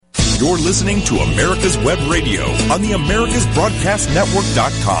You're listening to America's Web Radio on the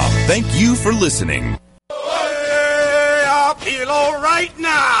AmericasBroadcastNetwork.com. Thank you for listening. Hey, I feel all right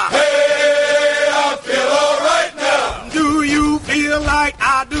now. Hey, I feel all right now. Do you feel like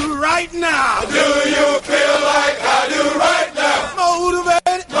I do right now? Do you feel like I do right now?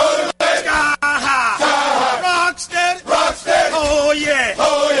 Motivated, Motivated, sky high, rock steady, rock steady. Oh yeah,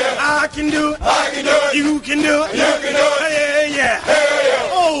 oh yeah. I can do it, I can do it. You can do it, you can do it. Hey yeah, hey yeah.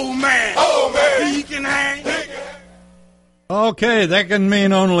 Oh man, he can hang. Okay, that can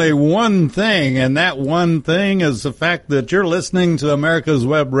mean only one thing, and that one thing is the fact that you're listening to America's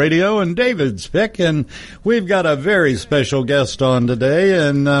Web Radio and David's Pick, and we've got a very special guest on today,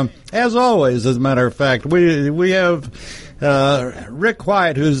 and as always, as a matter of fact, we have Rick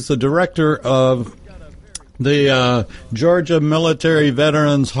White, who's the director of the Georgia Military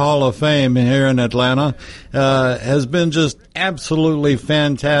Veterans Hall of Fame here in Atlanta, has been just absolutely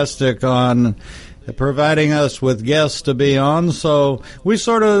fantastic on providing us with guests to be on. So we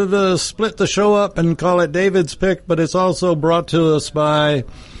sort of split the show up and call it David's Pick, but it's also brought to us by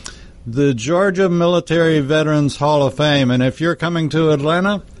the Georgia Military Veterans Hall of Fame. And if you're coming to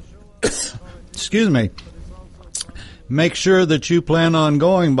Atlanta, excuse me, make sure that you plan on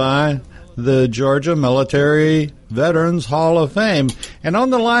going by the Georgia Military Veterans Hall of Fame. And on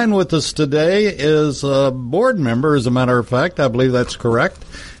the line with us today is a board member, as a matter of fact. I believe that's correct.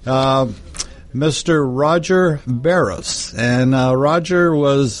 Mr. Roger Barros, and Roger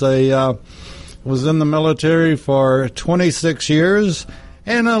was in the military for 26 years,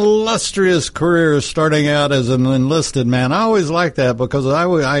 an illustrious career starting out as an enlisted man. I always liked that because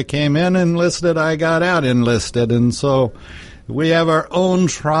I came in enlisted, I got out enlisted, and so we have our own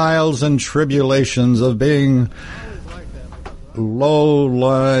trials and tribulations of being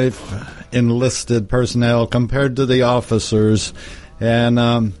low-life enlisted personnel compared to the officers,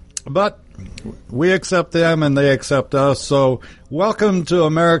 and but we accept them and they accept us. So welcome to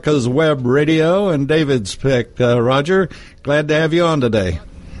America's Web Radio and David's Pick. Roger, glad to have you on today.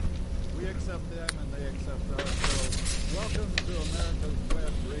 We accept them and they accept us. So welcome to America's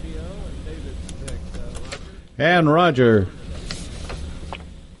Web Radio and David's Pick. Roger. And Roger,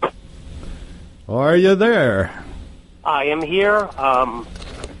 are you there? I am here.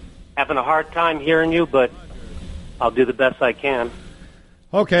 Having a hard time hearing you, but I'll do the best I can.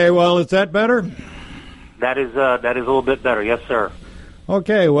 Okay, well, is that better? That is a little bit better, yes, sir.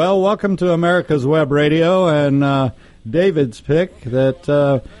 Okay, well, welcome to America's Web Radio and David's Pick.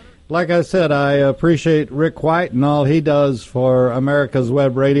 That, like I said, I appreciate Rick White and all he does for America's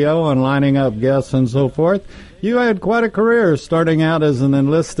Web Radio and lining up guests and so forth. You had quite a career, starting out as an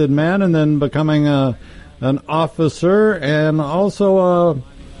enlisted man and then becoming an officer and also a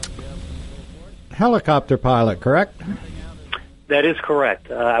helicopter pilot, correct? That is correct.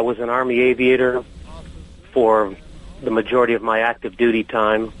 I was an Army aviator for the majority of my active duty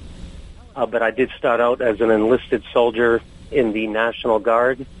time, but I did start out as an enlisted soldier in the National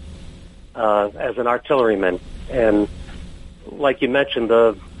Guard as an artilleryman. And like you mentioned,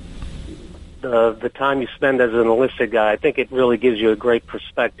 the time you spend as an enlisted guy, I think it really gives you a great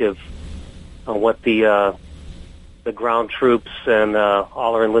perspective on what the ground troops and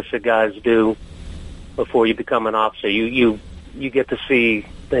all our enlisted guys do before you become an officer. You get to see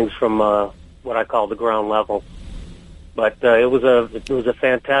things from what I call the ground level. But it was a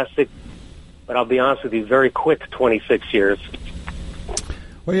fantastic, but I'll be honest with you, very quick 26 years.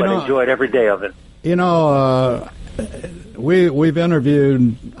 Well, but enjoyed every day of it. You know, we've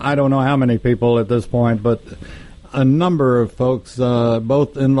interviewed, I don't know how many people at this point, but a number of folks,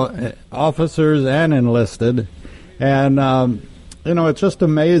 both officers and enlisted. And, you know, it's just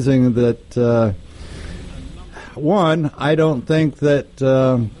amazing that... One, I don't think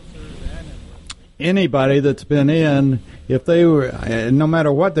that anybody that's been in, if they were, no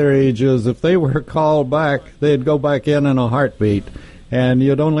matter what their age is, if they were called back, they'd go back in a heartbeat. And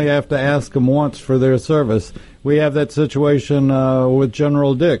you'd only have to ask them once for their service. We have that situation with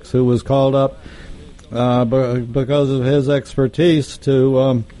General Dix, who was called up because of his expertise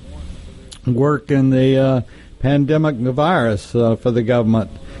to work in the pandemic virus for the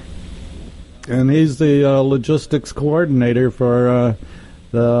government. And he's the logistics coordinator for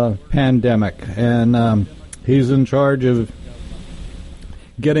the pandemic. And he's in charge of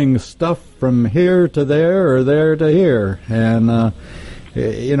getting stuff from here to there or there to here. And,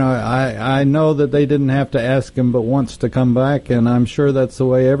 you know, I know that they didn't have to ask him but once to come back, and I'm sure that's the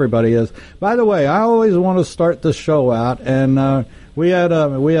way everybody is. By the way, I always want to start the show out, and we had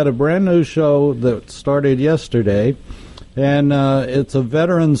a brand new show that started yesterday. And it's a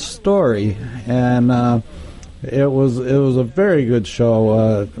veteran's story, and It was a very good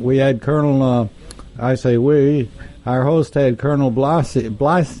show. We had Colonel, our host had Colonel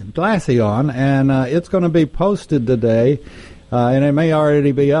Blassie on, and it's going to be posted today, and it may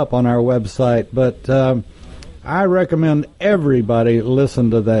already be up on our website, but I recommend everybody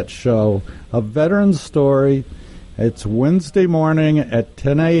listen to that show. A Veteran's Story. It's Wednesday morning at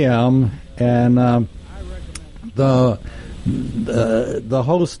 10 a.m., and the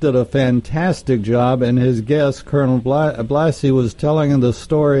host did a fantastic job, and his guest, Colonel Blassie, was telling the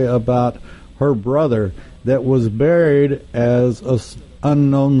story about her brother that was buried as an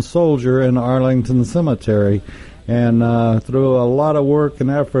unknown soldier in Arlington Cemetery. And through a lot of work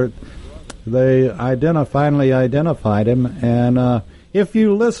and effort, they finally identified him. And if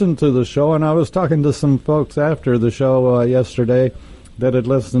you listen to the show, and I was talking to some folks after the show yesterday that had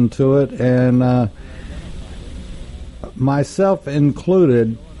listened to it, and myself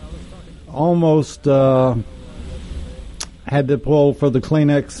included, almost had to pull for the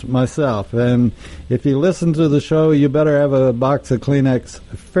Kleenex myself. And if you listen to the show, you better have a box of Kleenex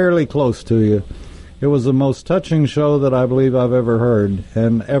fairly close to you. It was the most touching show that I believe I've ever heard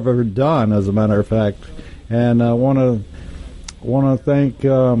and ever done, as a matter of fact. And I want to thank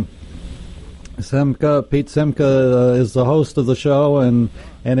Simca. Pete Simca is the host of the show, and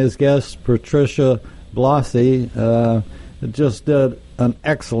his guest Patricia Blassie just did an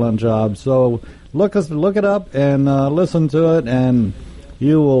excellent job. So look it up and listen to it, and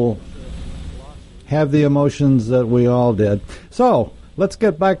you will have the emotions that we all did. So let's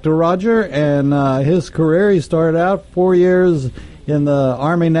get back to Roger and his career. He started out 4 years in the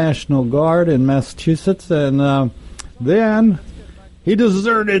Army National Guard in Massachusetts, and then he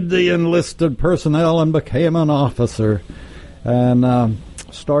deserted the enlisted personnel and became an officer, and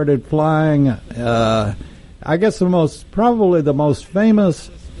started flying. I guess probably the most famous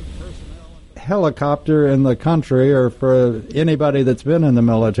helicopter in the country, or for anybody that's been in the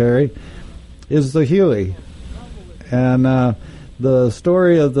military, is the Huey. And the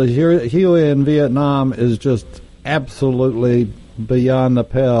story of the Huey in Vietnam is just absolutely beyond the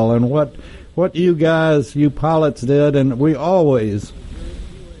pale. And what you guys, you pilots, did, and we always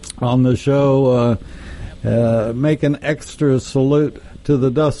on the show make an extra salute to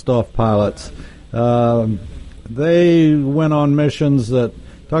the dust-off pilots. They went on missions that,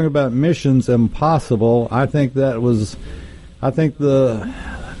 talking about missions impossible, I think the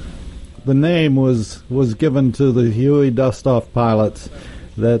name was given to the Huey dust-off pilots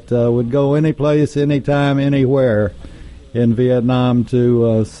that would go any place, anytime, anywhere in Vietnam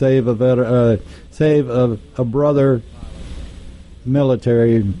to save a brother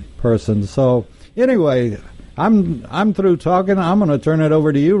military person. So anyway, I'm through talking. I'm going to turn it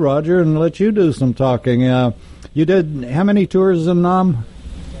over to you, Roger, and let you do some talking. You did how many tours in Nam?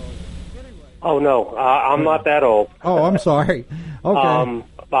 Oh, no, I'm not that old. Oh, I'm sorry. Okay.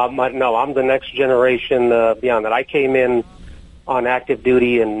 No, I'm the next generation beyond that. I came in on active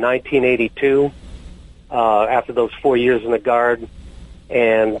duty in 1982 after those 4 years in the Guard.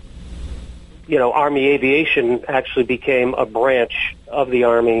 And, Army aviation actually became a branch of the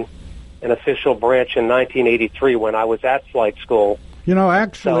Army, an official branch in 1983 when I was at flight school.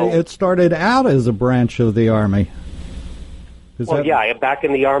 It started out as a branch of the Army. Back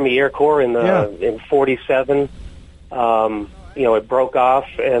in the Army Air Corps in 47, it broke off,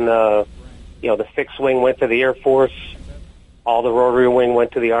 and the fixed wing went to the Air Force. All the rotary wing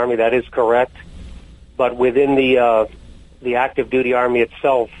went to the Army. That is correct. But within the active duty Army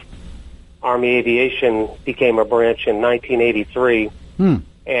itself, Army aviation became a branch in 1983, and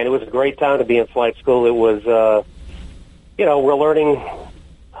it was a great time to be in flight school. It was. We're learning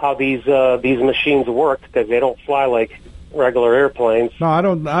how these machines work, because they don't fly like regular airplanes. No, I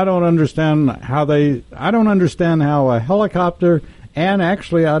don't understand how a helicopter, and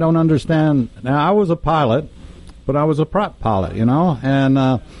actually I don't understand. Now, I was a pilot, but I was a prop pilot, and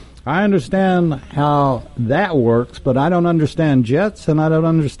I understand how that works, but I don't understand jets, and I don't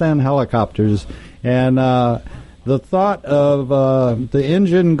understand helicopters. And the thought of the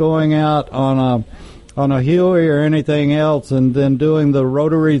engine going out on a Huey or anything else, and then doing the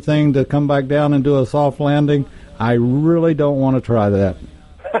rotary thing to come back down and do a soft landing, I really don't want to try that.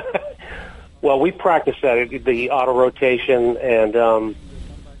 Well, we practice that, the auto rotation, and a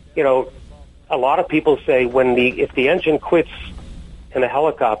lot of people say if the engine quits in a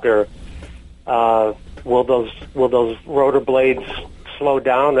helicopter, will those rotor blades slow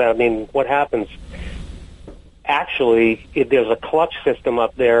down? I mean, what happens? Actually, there's a clutch system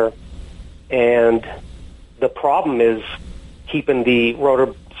up there, and the problem is keeping the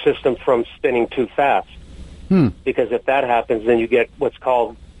rotor system from spinning too fast. Because if that happens, then you get what's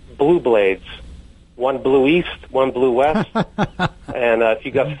called blue blades. one blew east, one blew west, and if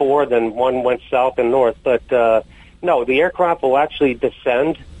you got four, then one went south and north. But no, the aircraft will actually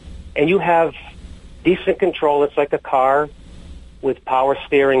descend, and you have decent control. It's like a car with power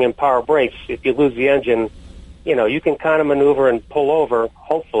steering and power brakes. If you lose the engine, you can kind of maneuver and pull over,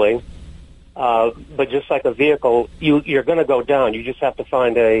 hopefully. But just like a vehicle, you're going to go down. You just have to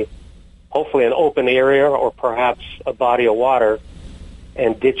find hopefully an open area or perhaps a body of water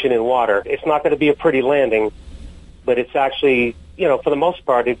and ditch it in water. It's not going to be a pretty landing, but it's actually, for the most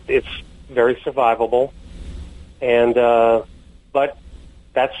part, it's very survivable. And but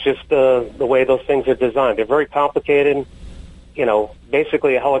that's just the way those things are designed. They're very complicated.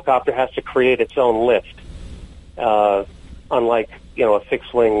 Basically a helicopter has to create its own lift, unlike, a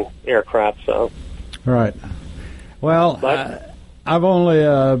fixed-wing aircraft. So, right. Well, I've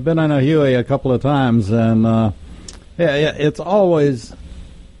only been on a Huey a couple of times, and it's always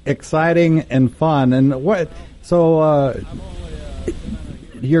exciting and fun. And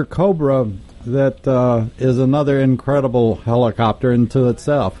your Cobra, that is another incredible helicopter into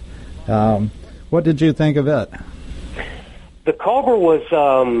itself. What did you think of it? The Cobra was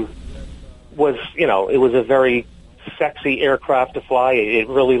it was a very sexy aircraft to fly. It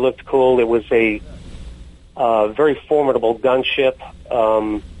really looked cool. It was a very formidable gunship.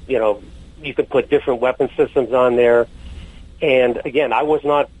 You could put different weapon systems on there. And again, I was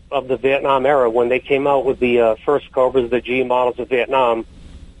not of the Vietnam era when they came out with the first Cobras, the G models of Vietnam.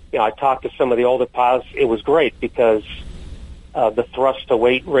 I talked to some of the older pilots. It was great because the thrust to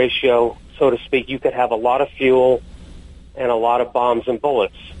weight ratio, so to speak, you could have a lot of fuel and a lot of bombs and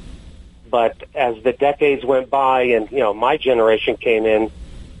bullets. But as the decades went by and, my generation came in,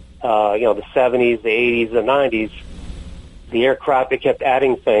 the 70s, the 80s, the 90s, the aircraft, they kept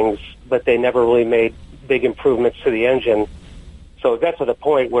adding things, but they never really made big improvements to the engine. So it got to the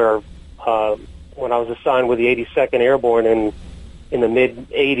point where when I was assigned with the 82nd Airborne in the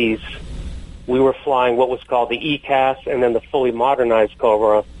mid-'80s, we were flying what was called the ECAS and then the fully modernized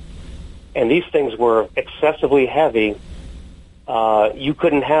Cobra. And these things were excessively heavy. You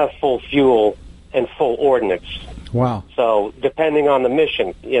couldn't have full fuel and full ordnance. Wow. So depending on the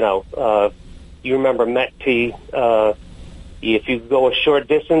mission, you remember MET-T, if you go a short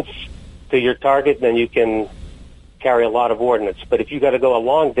distance to your target, then you can carry a lot of ordnance. But if you got to go a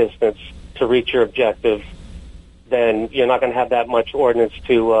long distance to reach your objective, then you're not going to have that much ordnance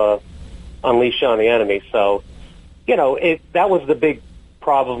to unleash on the enemy. So, that was the big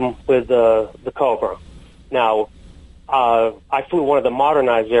problem with the Cobra. Now, I flew one of the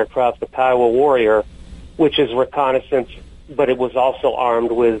modernized aircraft, the Kiowa Warrior, which is reconnaissance, but it was also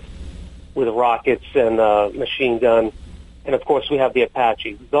armed with rockets and machine gun. And, of course, we have the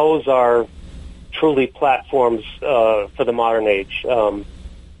Apache. Those are truly platforms for the modern age.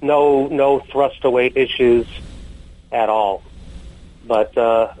 No thrust-to-weight issues at all. But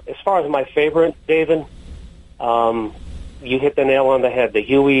as far as my favorite, David, you hit the nail on the head. The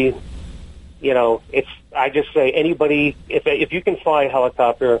Huey, I just say anybody, if you can fly a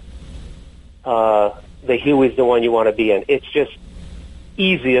helicopter, the Huey's the one you want to be in. It's just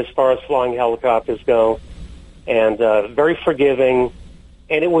easy as far as flying helicopters go, and very forgiving.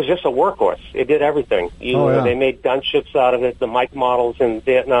 And it was just a workhorse. It did everything. They made gunships out of it. The Mike models in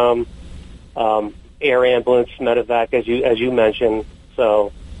Vietnam, air ambulance, medevac, as you mentioned.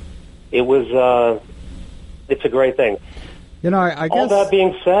 So it was. It's a great thing. I guess. All that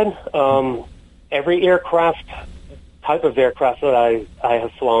being said, every type of aircraft that I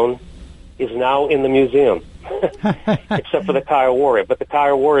have flown is now in the museum, except for the Kiowa Warrior. But the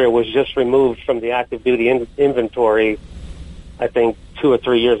Kiowa Warrior was just removed from the active duty inventory, I think, 2 or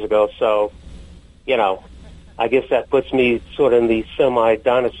 3 years ago. So, I guess that puts me sort of in the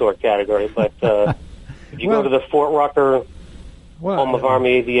semi-dinosaur category. But if you go to the Fort Rucker Home of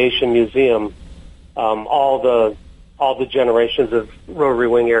Army Aviation Museum, all the generations of rotary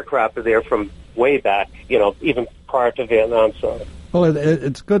wing aircraft are there from way back, even prior to Vietnam. So, well,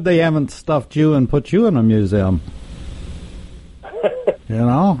 it's good they haven't stuffed you and put you in a museum.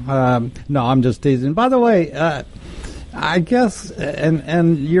 No, I'm just teasing. By the way, I guess,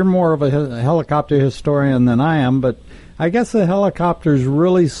 and you're more of a helicopter historian than I am, but I guess the helicopters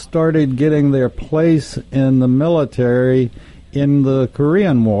really started getting their place in the military in the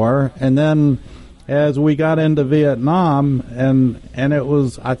Korean War, and then as we got into Vietnam, and it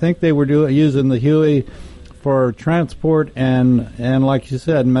was, I think they were using the Huey for transport and like you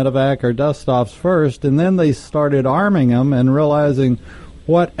said, medevac or dust-offs first, and then they started arming them and realizing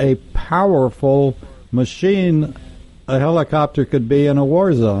what a powerful machine a helicopter could be in a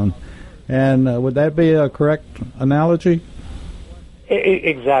war zone. And would that be a correct analogy?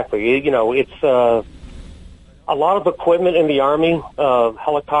 Exactly. It's a lot of equipment in the Army,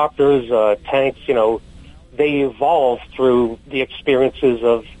 helicopters, tanks, they evolve through the experiences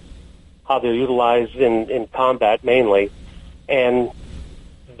of how they're utilized in combat mainly. And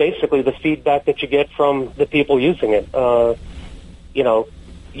basically the feedback that you get from the people using it.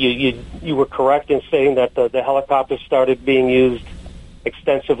 You were correct in saying that the helicopters started being used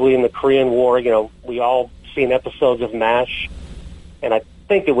extensively in the Korean War. We all seen episodes of MASH, and I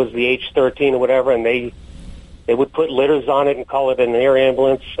think it was the H-13 or whatever, and they would put litters on it and call it an air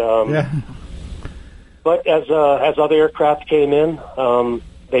ambulance. But as other aircraft came in,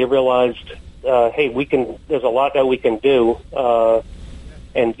 they realized, hey, there's a lot that we can do.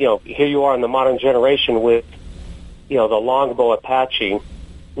 And here you are in the modern generation with, the Longbow Apache,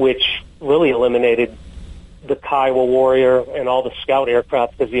 which really eliminated the Kiowa Warrior and all the scout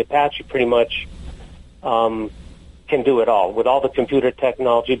aircraft, because the Apache pretty much can do it all. With all the computer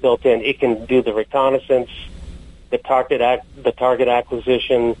technology built in, it can do the reconnaissance, the target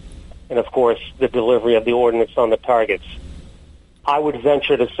acquisition, and of course the delivery of the ordnance on the targets. I would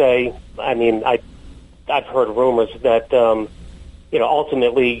venture to say, I've heard rumors that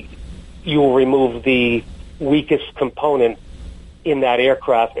ultimately you will remove the weakest component in that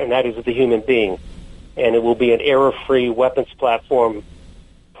aircraft, and that is the human being. And it will be an error-free weapons platform,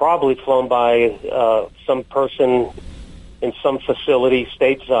 probably flown by some person in some facility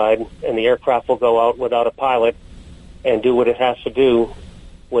stateside, and the aircraft will go out without a pilot and do what it has to do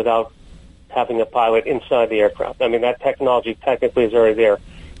without having a pilot inside the aircraft. That technology technically is already there.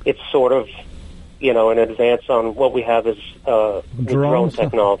 It's sort of, an advance on what we have as drone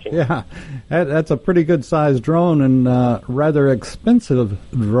technology. Yeah, that's a pretty good-sized drone and rather expensive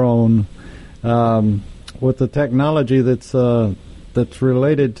drone with the technology that's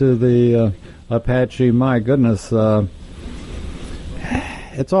related to the Apache. My goodness,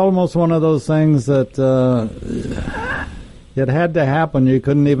 it's almost one of those things that it had to happen. You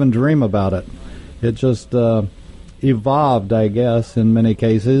couldn't even dream about it. It just evolved, I guess, in many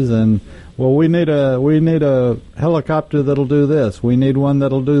cases. And we need a helicopter that'll do this. We need one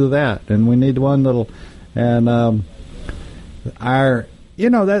that'll do that, and we need one that'll. And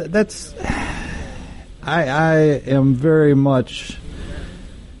that's. I am very much,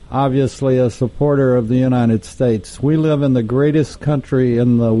 obviously, a supporter of the United States. We live in the greatest country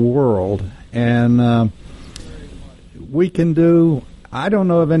in the world, and we can do. I don't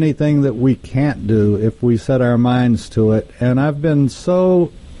know of anything that we can't do if we set our minds to it. And I've been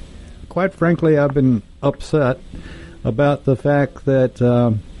quite frankly, I've been upset about the fact that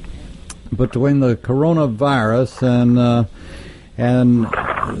between the coronavirus and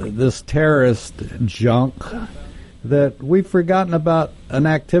this terrorist junk, that we've forgotten about an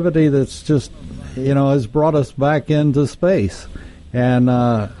activity that's just, has brought us back into space. And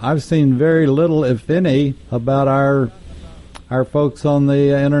I've seen very little, if any, about our folks on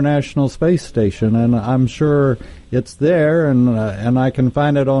the International Space Station, and I'm sure it's there, and I can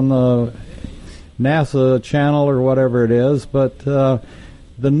find it on the NASA channel or whatever it is. But the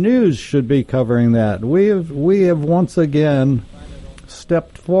news should be covering that. We have once again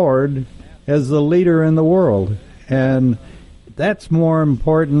stepped forward as the leader in the world, and that's more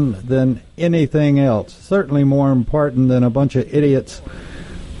important than anything else. Certainly more important than a bunch of idiots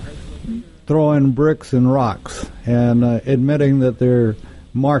throwing bricks and rocks and admitting that they're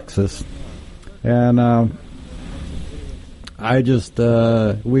Marxists. And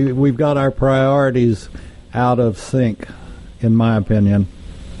we've got our priorities out of sync, in my opinion.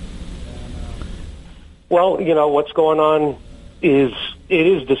 Well, what's going on it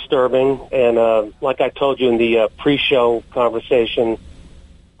is disturbing, and like I told you in the pre-show conversation,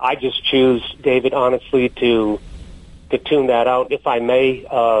 I just choose, David, honestly, to tune that out. If I may,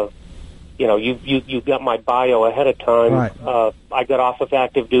 you got my bio ahead of time. Right. I got off of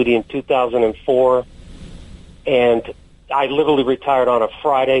active duty in 2004, and I literally retired on a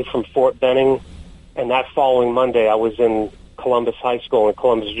Friday from Fort Benning, and that following Monday I was in Columbus High School in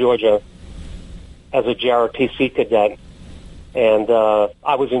Columbus, Georgia, as a JROTC cadet. And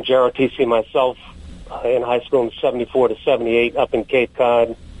I was in JROTC myself in high school in 74 to 78 up in Cape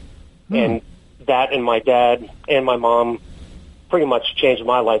Cod. And that and my dad and my mom pretty much changed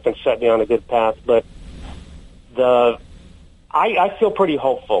my life and set me on a good path. But I feel pretty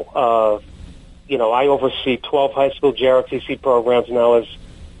hopeful. I oversee 12 high school JROTC programs now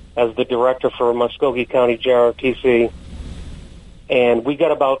as the director for Muskogee County JROTC. And we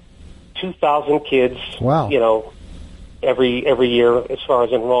got about 2,000 kids. Wow. Every year as far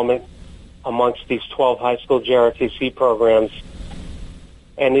as enrollment amongst these 12 high school JROTC programs.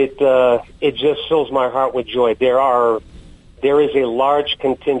 And it just fills my heart with joy. There are there is a large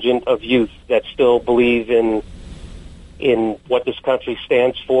contingent of youth that still believe in what this country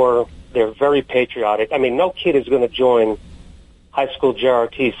stands for. They're very patriotic. I mean, no kid is going to join high school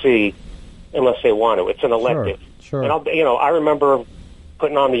JROTC unless they want to. It's an elective. Sure. And I remember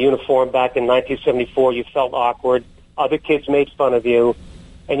putting on the uniform back in 1974. You felt awkward. Other kids made fun of you.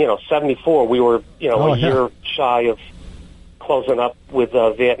 And 74, we were a year shy of closing up with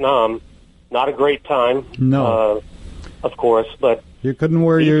Vietnam. Not a great time. No. Of course, but you couldn't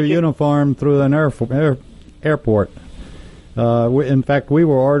wear your uniform through an airport. In fact, we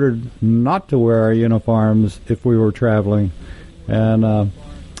were ordered not to wear our uniforms if we were traveling, and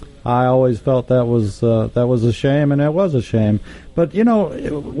I always felt that was a shame, and it was a shame. But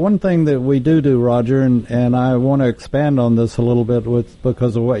one thing that we do, Roger, and I want to expand on this a little bit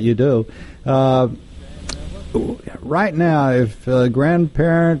because of what you do. Right now, if a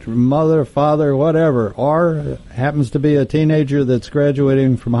grandparent, mother, father, whatever, or happens to be a teenager that's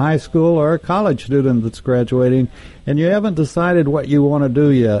graduating from high school or a college student that's graduating, and you haven't decided what you want to do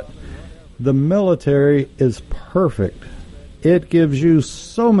yet, the military is perfect. It gives you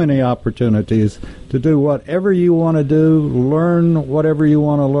so many opportunities to do whatever you want to do, learn whatever you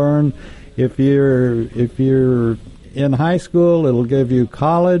want to learn. If you're in high school, it'll give you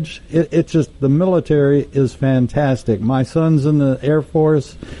college. It's just, the military is fantastic. My son's in the Air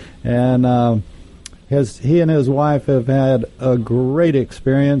Force, and he and his wife have had a great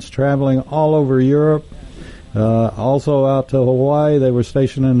experience traveling all over Europe, also out to Hawaii. They were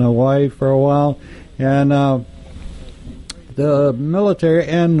stationed in Hawaii for a while. And the military,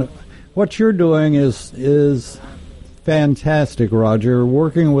 and what you're doing is fantastic, Roger,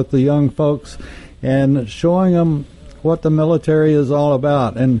 working with the young folks and showing them what the military is all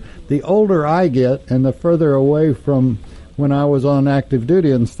about. And the older I get and the further away from when I was on active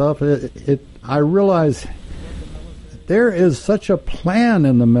duty and stuff, I realize there is such a plan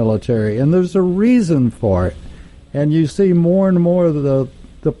in the military, and there's a reason for it. And you see more and more of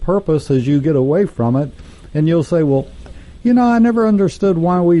the purpose as you get away from it, and you'll say, well, I never understood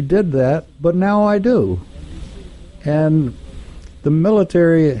why we did that, but now I do. And the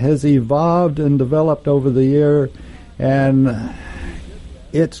military has evolved and developed over the year, and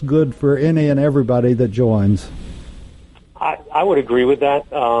it's good for any and everybody that joins. I would agree with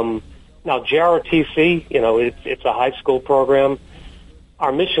that. Now, JROTC, it's a high school program.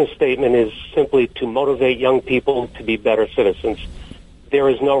 Our mission statement is simply to motivate young people to be better citizens. There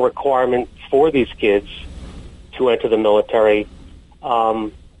is no requirement for these kids to enter the military.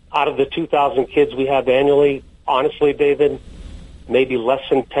 Out of the 2,000 kids we have annually, honestly, David, maybe less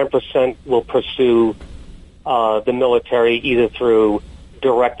than 10% will pursue the military either through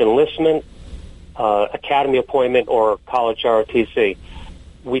direct enlistment, academy appointment, or college ROTC.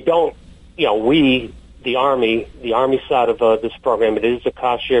 We don't, the Army side of this program, it is a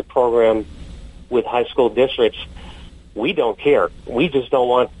cost-share program with high school districts. We don't care. We just don't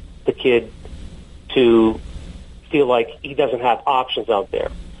want the kid to feel like he doesn't have options out there.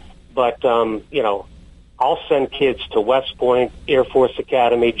 But, I'll send kids to West Point, Air Force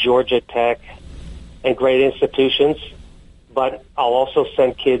Academy, Georgia Tech, and great institutions. But I'll also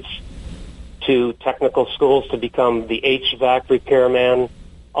send kids to technical schools to become the HVAC repairman,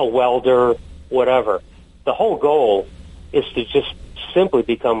 a welder, whatever. The whole goal is to just simply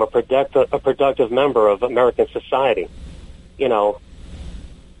become a productive member of American society.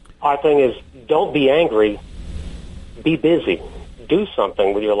 Our thing is, don't be angry, be busy. Do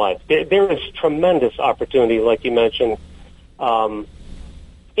something with your life. There is tremendous opportunity, like you mentioned, in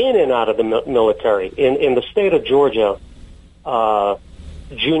and out of the military. In the state of Georgia,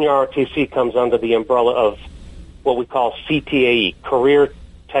 junior ROTC comes under the umbrella of what we call CTAE, Career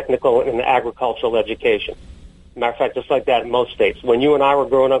Technical and Agricultural Education. Matter of fact, just like that in most states. When you and I were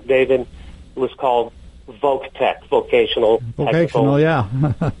growing up, David, it was called VOC-Tech, Vocational Technical. Yeah.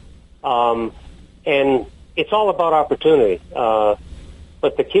 And it's all about opportunity.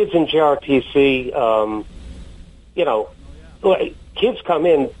 But the kids in JROTC, kids come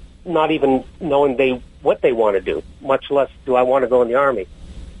in not even knowing what they want to do, much less do I want to go in the Army.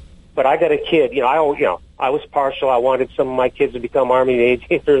 But I got a kid, I was partial. I wanted some of my kids to become Army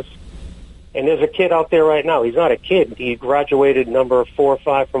aviators. And there's a kid out there right now. He's not a kid. He graduated number 4 or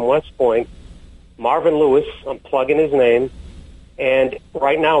 5 from West Point. Marvin Lewis, I'm plugging his name. And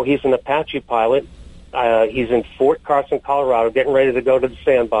right now he's an Apache pilot. He's in Fort Carson, Colorado, getting ready to go to the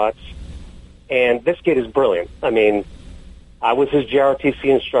sandbox. And this kid is brilliant. I mean, I was his JROTC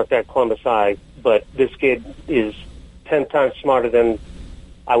instructor at Columbus High, but this kid is 10 times smarter than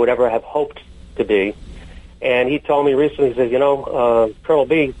I would ever have hoped to be. And he told me recently, he said, Colonel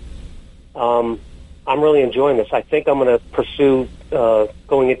B, I'm I'm really enjoying this. I think I'm going to pursue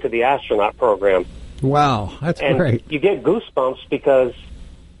going into the astronaut program. Wow, that's great. You get goosebumps because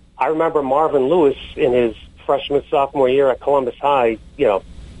I remember Marvin Lewis in his freshman, sophomore year at Columbus High, 8,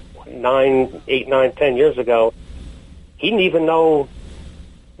 9, 10 years ago. He didn't even know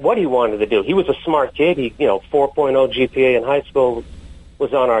what he wanted to do. He was a smart kid. He, 4.0 GPA in high school,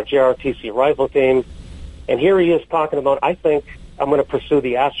 was on our JROTC rifle team. And here he is talking about, I think I'm going to pursue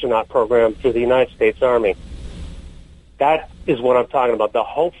the astronaut program through the United States Army. That is what I'm talking about, the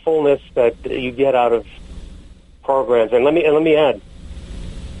hopefulness that you get out of programs. And let me add,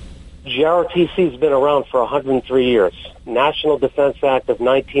 JROTC has been around for 103 years. National Defense Act of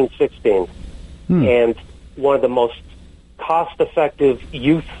 1916. And one of the most cost-effective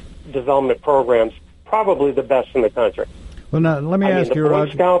youth development programs, probably the best in the country. Well, now, let me ask you,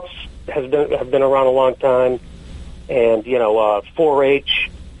 Roger. The Boy Scouts have been around a long time, and, 4-H,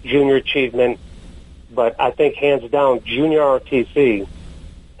 junior achievement. But I think, hands down, junior ROTC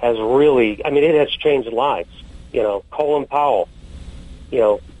has really, it has changed lives. Colin Powell,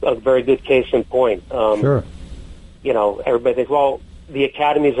 a very good case in point. Sure. Everybody thinks, well, the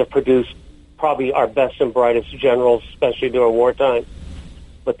academies have produced probably our best and brightest generals, especially during wartime.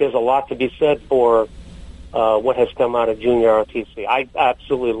 But there's a lot to be said for what has come out of junior ROTC. I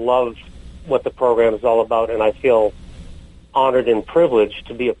absolutely love what the program is all about, and I feel honored and privileged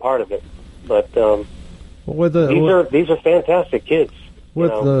to be a part of it. But these are fantastic kids.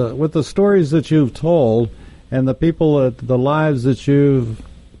 With the stories that you've told and the people, the lives that you've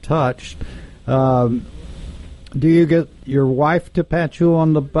touched, do you get your wife to pat you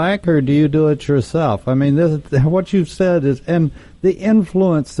on the back, or do you do it yourself? What you've said is, and the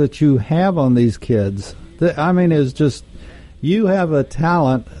influence that you have on these kids, is just, you have a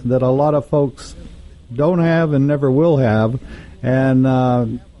talent that a lot of folks don't have and never will have,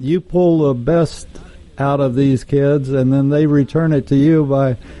 and you pull the best out of these kids, and then they return it to you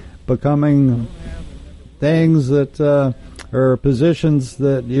by becoming things that or positions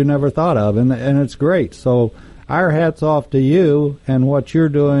that you never thought of, and it's great. So our hat's off to you and what you're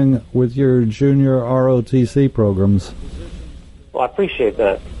doing with your junior ROTC programs. Well, I appreciate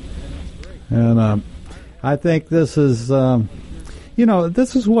that. And I think this is,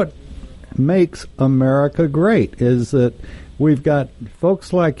 this is what makes America great, is that we've got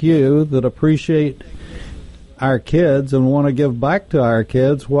folks like you that appreciate our kids and want to give back to our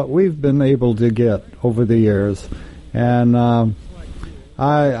kids what we've been able to get over the years. And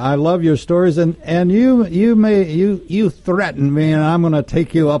I love your stories, and you threatened me, and I'm going to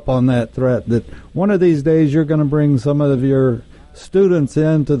take you up on that threat, that one of these days you're going to bring some of your students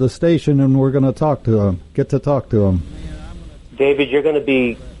into the station, and we're going to get to talk to them. David, you're going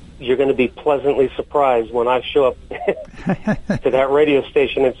to be pleasantly surprised when I show up to that radio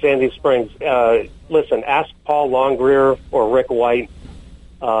station in Sandy Springs. Listen, ask Paul Longrear or Rick White,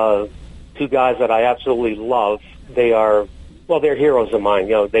 two guys that I absolutely love. They're heroes of mine.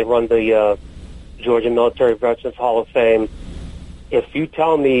 They run the Georgia Military Veterans Hall of Fame. If you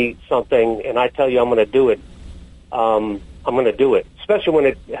tell me something and I tell you I'm going to do it, I'm going to do it, especially when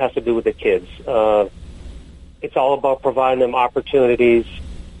it has to do with the kids. It's all about providing them opportunities.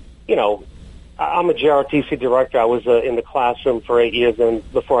 I'm a JROTC director. I was in the classroom for 8 years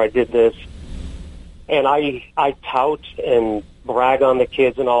before I did this. And I tout and brag on the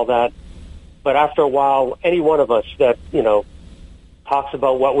kids and all that. But after a while, any one of us that, talks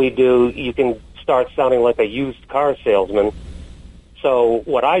about what we do, you can start sounding like a used car salesman. So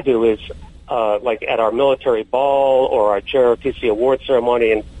what I do is, like at our military ball or our JROTC award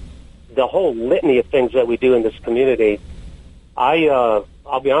ceremony and the whole litany of things that we do in this community, I'll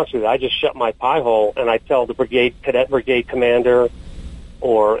be honest with you, I just shut my pie hole and I tell the cadet brigade commander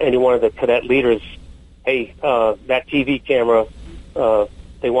or any one of the cadet leaders, hey, that TV camera,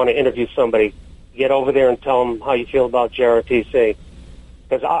 they want to interview somebody, get over there and tell them how you feel about JROTC.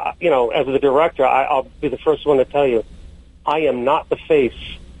 Because, as the director, I'll be the first one to tell you, I am not the face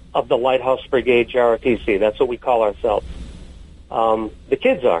of the Lighthouse Brigade JROTC. That's what we call ourselves. The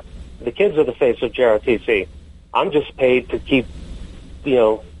kids are. The kids are the face of JROTC. I'm just paid to keep,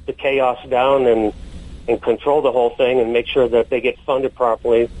 the chaos down and control the whole thing and make sure that they get funded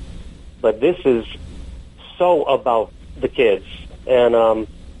properly. But this is so about the kids. And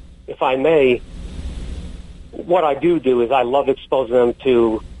if I may, what I do is I love exposing them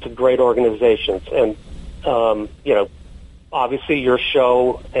to great organizations. And, obviously your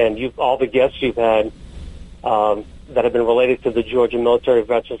show and all the guests you've had that have been related to the Georgia Military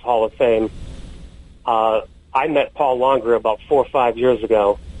Veterans Hall of Fame. I met Paul Longrear about 4 or 5 years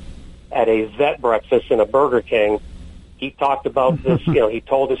ago at a vet breakfast in a Burger King. He talked about this, he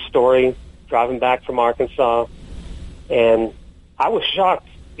told his story driving back from Arkansas, and I was shocked,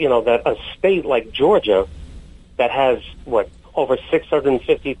 that a state like Georgia that has, over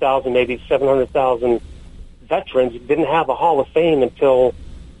 650,000, maybe 700,000 veterans didn't have a Hall of Fame until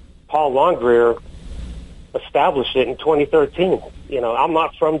Paul Longrear established it in 2013. I'm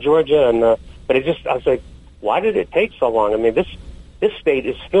not from Georgia, but I was like, why did it take so long? I mean, this state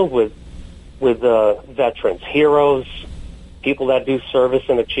is filled with veterans, heroes, people that do service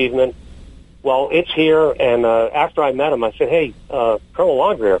and achievement. Well, it's here, and after I met him, I said, hey, Colonel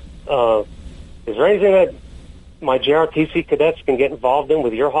Longrear, is there anything that my JROTC cadets can get involved in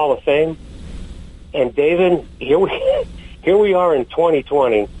with your Hall of Fame? And David, here we are in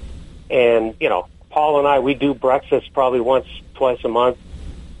 2020, and, Paul and I, we do breakfast probably once, twice a month,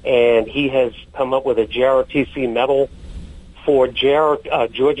 and he has come up with a JROTC medal for Georgia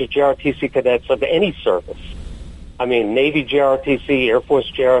JROTC cadets of any service. I mean, Navy JROTC, Air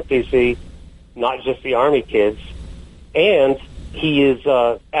Force JROTC, not just the Army kids. And he is,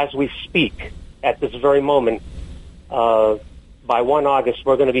 as we speak, at this very moment, by 1 August,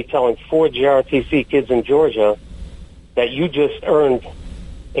 we're going to be telling 4 JROTC kids in Georgia that you just earned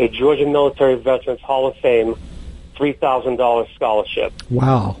a Georgia Military Veterans Hall of Fame $3,000 scholarship.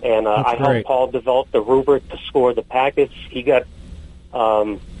 Wow. And I helped Paul develop the rubric to score the packets. He got,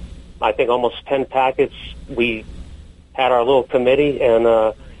 I think, almost 10 packets. We had our little committee,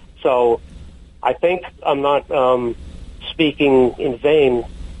 and so I think I'm not speaking in vain.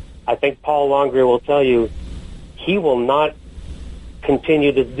 I think Paul Longrear will tell you he will not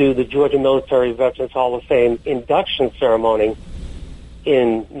continue to do the Georgia Military Veterans Hall of Fame induction ceremony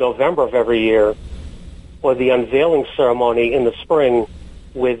in November of every year or the unveiling ceremony in the spring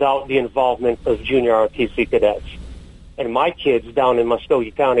without the involvement of junior ROTC cadets. And my kids down in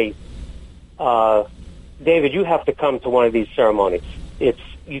Muskogee County, David, you have to come to one of these ceremonies.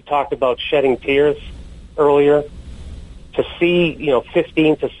 You talked about shedding tears earlier. To see,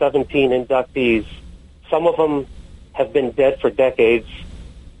 15 to 17 inductees, some of them have been dead for decades.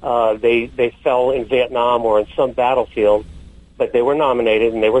 They fell in Vietnam or in some battlefield, but they were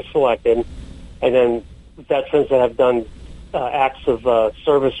nominated and they were selected. And then veterans that have done acts of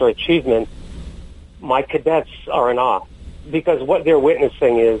service or achievement, my cadets are in awe because what they're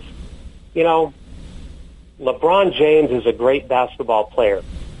witnessing is, LeBron James is a great basketball player,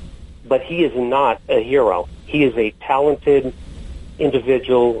 but he is not a hero. He is a talented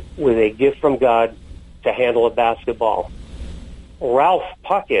individual with a gift from God to handle a basketball. Ralph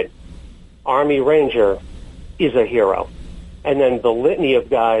Puckett, Army Ranger, is a hero. And then the litany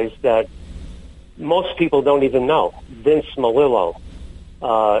of guys that most people don't even know. Vince Malillo,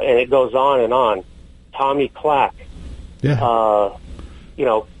 and it goes on and on. Tommy Clack. Yeah.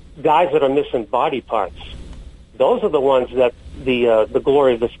 Guys that are missing body parts. Those are the ones that the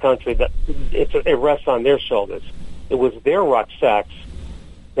glory of this country, that it rests on their shoulders. It was their rucksacks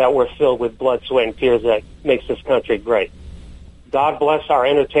that were filled with blood, sweat, and tears that makes this country great. God bless our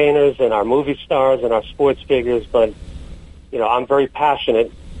entertainers and our movie stars and our sports figures, but, I'm very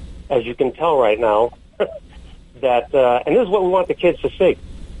passionate, as you can tell right now, that, and this is what we want the kids to see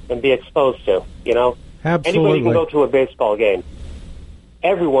and be exposed to, Absolutely. Anybody can go to a baseball game.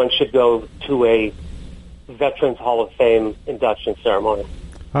 Everyone should go to a Veterans Hall of Fame induction ceremony.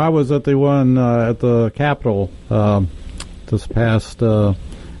 I was at the one at the Capitol this past,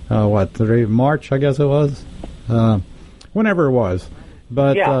 March, I guess it was? Whenever it was.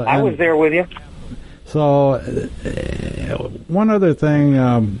 But yeah, I was there with you. So, one other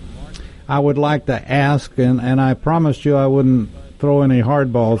thing I would like to ask, and I promised you I wouldn't throw any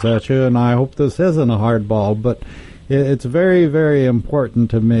hardballs at you, and I hope this isn't a hardball, but it's very, very important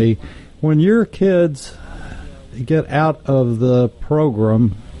to me. When your kids get out of the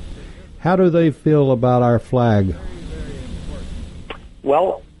program, how do they feel about our flag?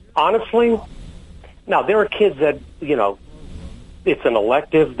 Well, honestly, now there are kids that, it's an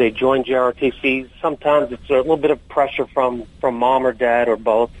elective. They join JROTC. Sometimes it's a little bit of pressure from mom or dad or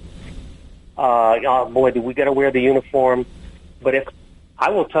both. Oh boy, do we got to wear the uniform? But I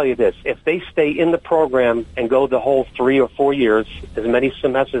will tell you this, if they stay in the program and go the whole 3 or 4 years, as many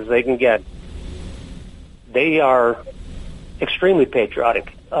semesters as they can get, they are extremely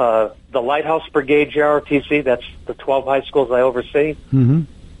patriotic. The Lighthouse Brigade JROTC, that's the 12 high schools I oversee. Mm-hmm.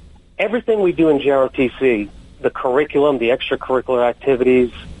 Everything we do in JROTC, the curriculum, the extracurricular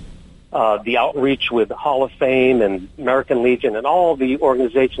activities, the outreach with the Hall of Fame and American Legion and all the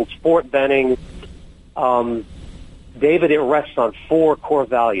organizations, Fort Benning, David, it rests on 4 core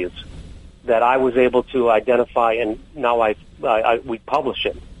values that I was able to identify, and now we publish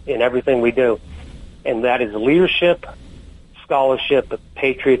it in everything we do. And that is leadership, scholarship,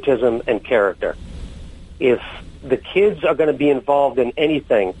 patriotism, and character. If the kids are going to be involved in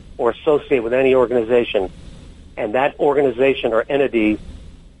anything or associate with any organization, and that organization or entity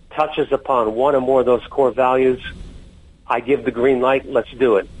touches upon one or more of those core values, I give the green light. Let's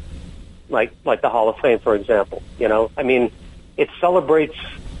do it. Like the Hall of Fame, for example. I mean, it celebrates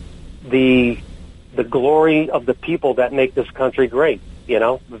the glory of the people that make this country great.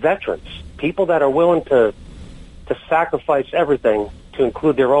 Veterans, people that are willing to sacrifice everything to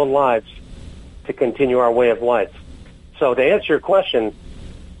include their own lives to continue our way of life. So to answer your question,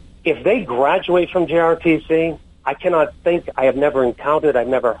 if they graduate from JRTC, I cannot think, I have never encountered, I've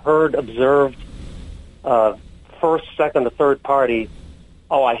never heard, observed, first, second, or third party,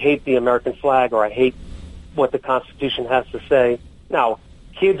 oh, I hate the American flag or I hate what the Constitution has to say. Now,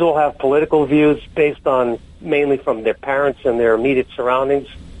 kids will have political views based on mainly from their parents and their immediate surroundings.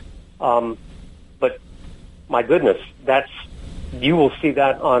 But my goodness, you will see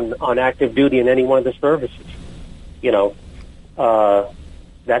that on active duty in any one of the services.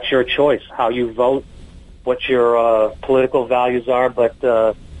 That's your choice, how you vote, what your political values are. But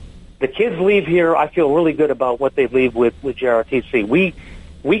the kids leave here, I feel really good about what they leave with JRTC.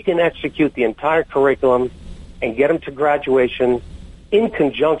 We can execute the entire curriculum and get them to graduation in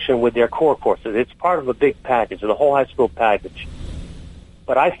conjunction with their core courses. It's part of a big package, the whole high school package.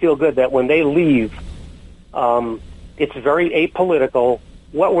 But I feel good that when they leave, it's very apolitical.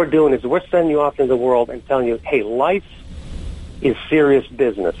 What we're doing is we're sending you off into the world and telling you, hey, life is serious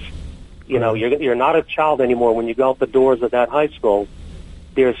business. You're not a child anymore when you go out the doors of that high school.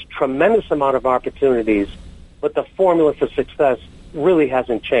 There's tremendous amount of opportunities, but the formula for success really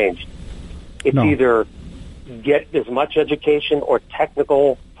hasn't changed. It's either get as much education or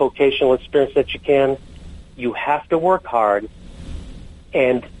technical vocational experience that you can. You have to work hard,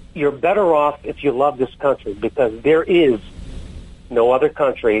 and you're better off if you love this country, because there is no other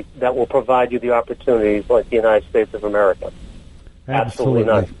country that will provide you the opportunities like the United States of America. Absolutely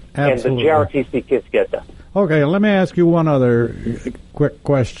not. Absolutely. And the JRTC kids get that. Okay, let me ask you one other quick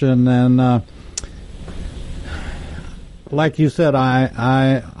question. And like you said,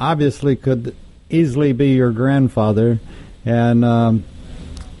 I obviously could easily be your grandfather, and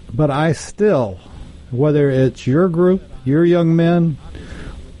but I still, whether it's your group, your young men,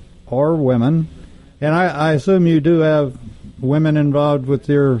 or women, and I assume you do have women involved with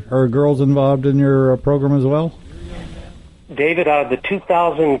or girls involved in your program as well? David, out of the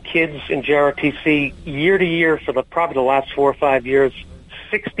 2,000 kids in JRTC, year to year for probably the last 4 or 5 years,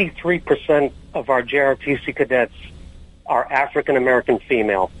 63% of our JRTC cadets are African-American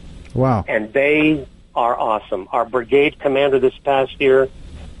female. Wow. And they are awesome. Our brigade commander this past year,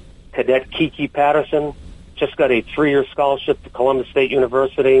 Cadet Kiki Patterson, just got a 3-year scholarship to Columbus State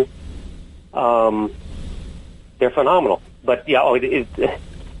University. They're phenomenal. But,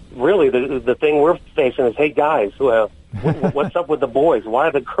 really, the thing we're facing is, hey, guys, what's up with the boys? Why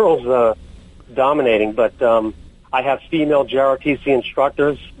are the girls dominating? But I have female JRTC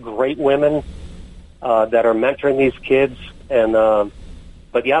instructors, great women that are mentoring these kids. And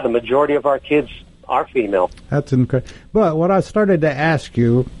but, the majority of our kids are female. That's incredible. But what I started to ask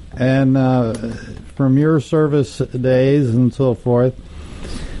you, and from your service days and so forth,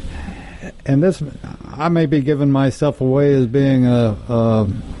 and this, I may be giving myself away as being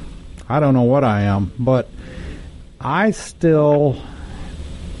I don't know what I am, but I still,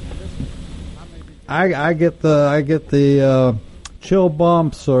 I get the chill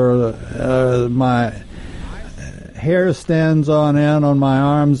bumps, or my hair stands on end on my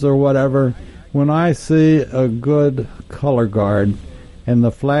arms or whatever when I see a good color guard and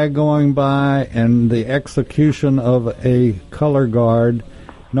the flag going by and the execution of a color guard.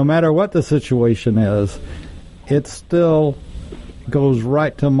 No matter what the situation is, it still goes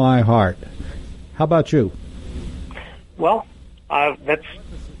right to my heart. How about you? Well, that's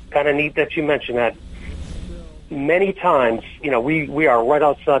kind of neat that you mentioned that. Many times, we are right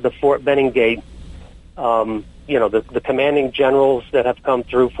outside the Fort Benning gate. The commanding generals that have come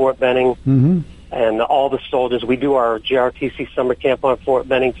through Fort Benning, mm-hmm. and all the soldiers. We do our JRTC summer camp on Fort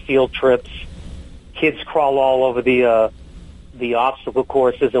Benning, field trips. Kids crawl all over the obstacle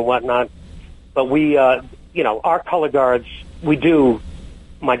courses and whatnot. But we, our color guards, we do,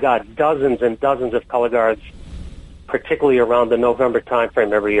 my God, dozens and dozens of color guards, particularly around the November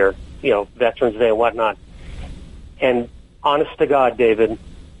timeframe every year, Veterans Day and whatnot. And honest to God, David,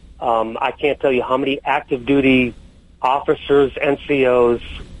 I can't tell you how many active duty officers, NCOs,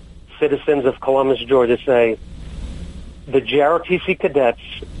 citizens of Columbus, Georgia say the JRTC cadets,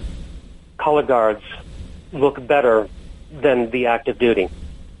 color guards, look better than the active duty.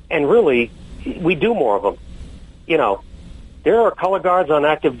 And really, we do more of them. there are color guards on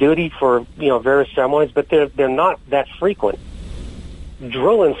active duty for, various ceremonies, but they're not that frequent.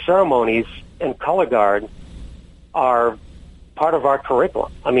 Drill and ceremonies and color guard are part of our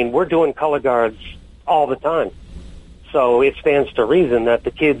curriculum. I mean, we're doing color guards all the time. So it stands to reason that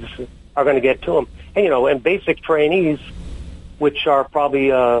the kids are going to get to them. And, and basic trainees, which are probably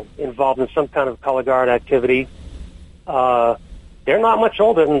involved in some kind of color guard activity, they're not much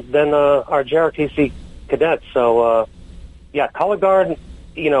older than our JROTC cadets. So, color guard,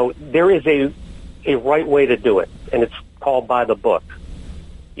 there is a right way to do it, and it's called by the book.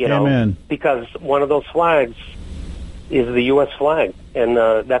 Amen. Because one of those flags is the U.S. flag, and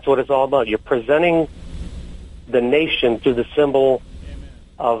that's what it's all about. You're presenting the nation through the symbol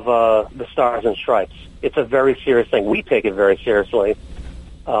of the Stars and Stripes. It's a very serious thing. We take it very seriously.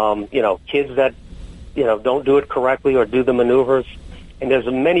 Kids that, don't do it correctly or do the maneuvers, and there's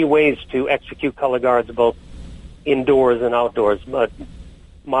many ways to execute color guards both indoors and outdoors. But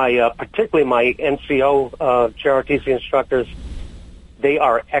particularly my NCO JROTC instructors, they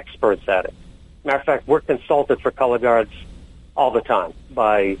are experts at it. Matter of fact, we're consulted for color guards all the time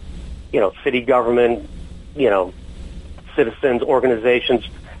by, city government, citizens, organizations.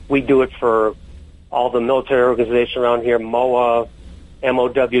 We do it for all the military organizations around here, MOA,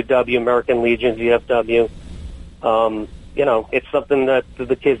 MOWW, American Legion, VFW. It's something that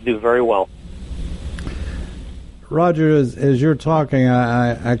the kids do very well. Roger, as you're talking,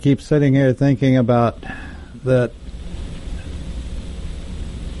 I keep sitting here thinking about that.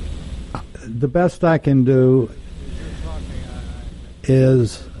 The best I can do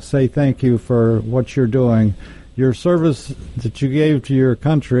is say thank you for what you're doing. Your service that you gave to your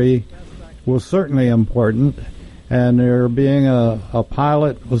country was certainly important, and your being a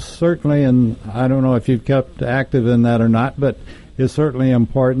pilot was certainly, and I don't know if you've kept active in that or not, but is certainly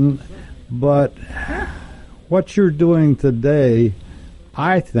important. But what you're doing today,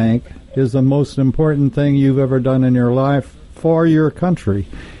 I think, is the most important thing you've ever done in your life for your country.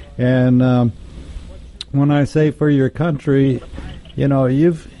 And when I say for your country,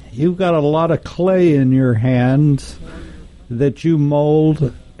 you've got a lot of clay in your hands that you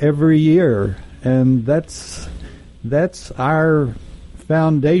mold every year, and that's our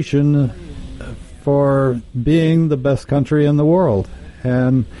foundation for being the best country in the world.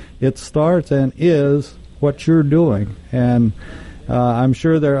 And it starts and is what you're doing. And I'm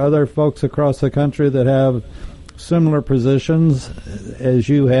sure there are other folks across the country that have similar positions as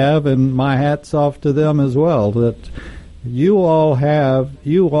you have, and my hat's off to them as well, that you all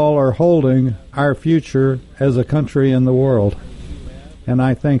are holding our future as a country in the world. And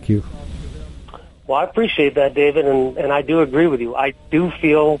I thank you. Well, I appreciate that, David, and I do agree with you. I do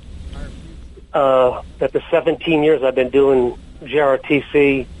feel that the 17 years I've been doing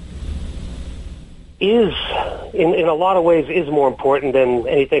JROTC is, in a lot of ways, is more important than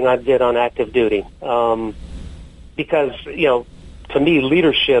anything I did on active duty. Because, to me,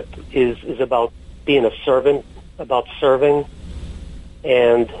 leadership is about being a servant, about serving.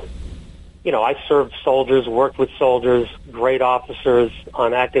 And, I served soldiers, worked with soldiers, great officers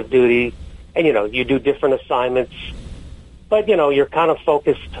on active duty. And, you do different assignments. But, you're kind of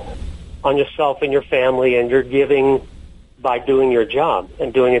focused on yourself and your family, and you're giving by doing your job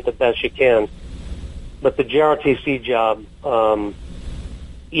and doing it the best you can. But the JROTC job,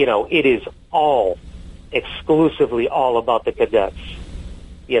 it is exclusively all about the cadets,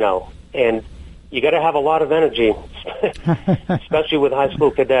 and you got to have a lot of energy, especially with high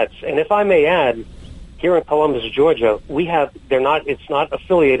school cadets. And if I may add, here in Columbus, Georgia, it's not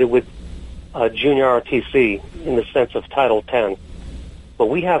affiliated with junior ROTC in the sense of Title 10, but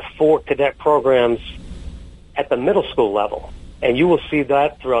we have 4 cadet programs at the middle school level, and you will see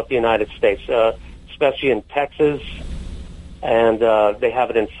that throughout the United States, especially in Texas. And they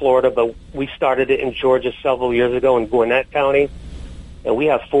have it in Florida, but we started it in Georgia several years ago in Gwinnett County, and we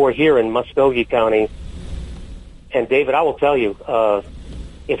have 4 here in Muskogee County. And, David, I will tell you,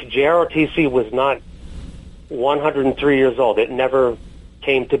 if JROTC was not 103 years old, it never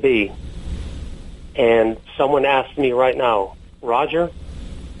came to be, and someone asked me right now, Roger,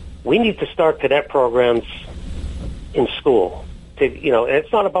 we need to start cadet programs in school. And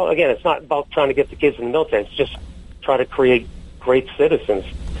it's not about trying to get the kids in the military. It's just try to create great citizens.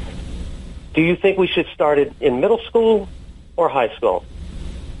 Do you think we should start it in middle school or high school?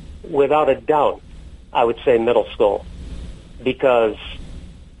 Without a doubt, I would say middle school, because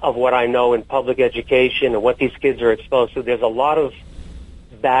of what I know in public education and what these kids are exposed to. There's a lot of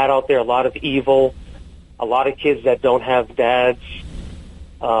bad out there, a lot of evil, a lot of kids that don't have dads.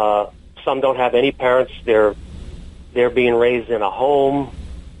 Some don't have any parents. They're being raised in a home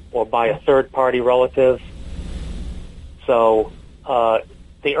or by a third-party relative. So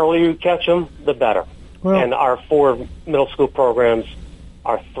the earlier you catch them, the better. Well, and our 4 middle school programs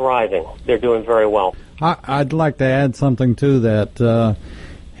are thriving. They're doing very well. I'd like to add something to that.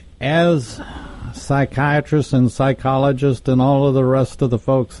 As psychiatrists and psychologists and all of the rest of the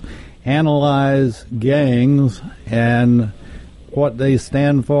folks analyze gangs and what they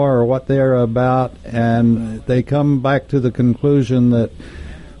stand for or what they're about, and they come back to the conclusion that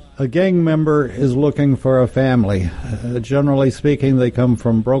a gang member is looking for a family. Generally speaking, they come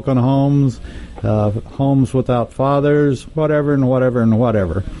from broken homes, homes without fathers, whatever and whatever and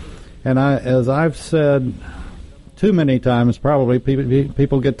whatever. And as I've said too many times, probably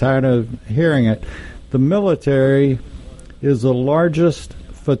people get tired of hearing it, the military is the largest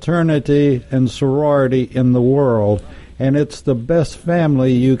fraternity and sorority in the world, and it's the best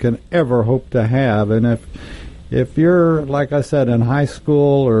family you can ever hope to have. And if you're, like I said, in high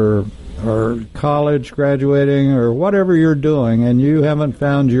school or college, graduating, or whatever you're doing, and you haven't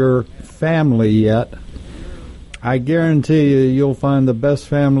found your family yet, I guarantee you'll find the best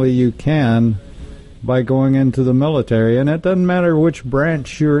family you can by going into the military. And it doesn't matter which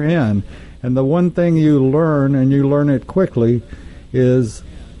branch you're in. And the one thing you learn, and you learn it quickly, is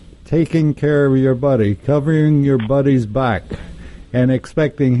taking care of your buddy, covering your buddy's back, and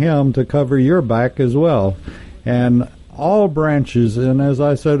expecting him to cover your back as well. And all branches, and as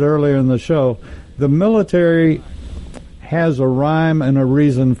I said earlier in the show, the military has a rhyme and a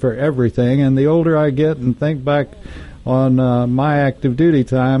reason for everything. And the older I get and think back on my active duty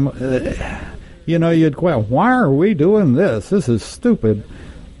time, you'd question, why are we doing this? This is stupid.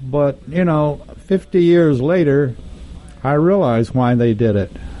 But, 50 years later, I realize why they did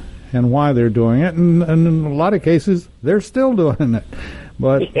it and why they're doing it. And in a lot of cases, they're still doing it.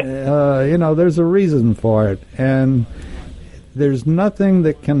 But, there's a reason for it. And there's nothing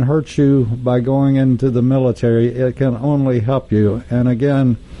that can hurt you by going into the military. It can only help you. And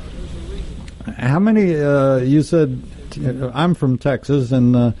again, how many, you said, I'm from Texas,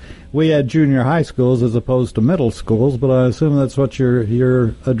 and we had junior high schools as opposed to middle schools, but I assume that's what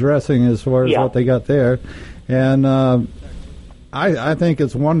you're addressing as far as what they got there. And I think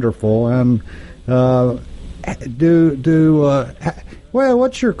it's wonderful. And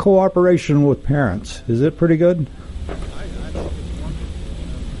what's your cooperation with parents? Is it pretty good?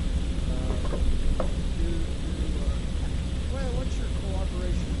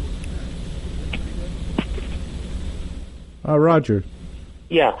 Roger.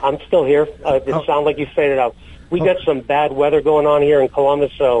 Yeah, I'm still here. It sounds like you faded out. We got some bad weather going on here in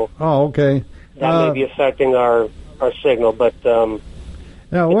Columbus, so okay. That may be affecting our signal. But if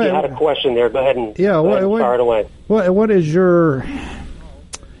you had a question there, go ahead and fire it away. What is your,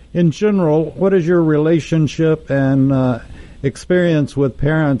 in general, what is your relationship and experience with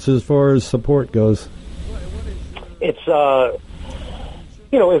parents as far as support goes? It's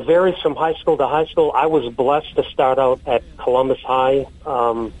it varies from high school to high school. I was blessed to start out at Columbus High.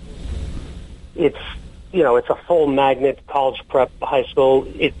 It's a full magnet college prep high school.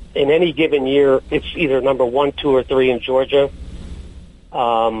 In any given year, it's either number 1, 2, or 3 in Georgia.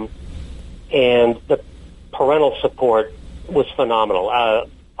 And the parental support was phenomenal.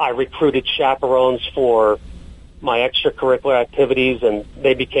 I recruited chaperones for my extracurricular activities, and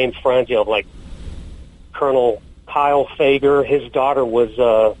they became friends, like Colonel Kyle Fager. His daughter was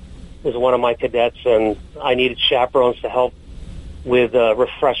one of my cadets, and I needed chaperones to help with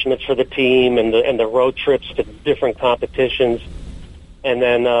refreshments for the team and the road trips to different competitions. And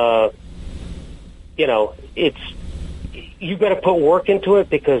then, it's, you got to put work into it,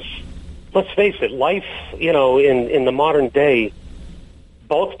 because let's face it, life, in the modern day,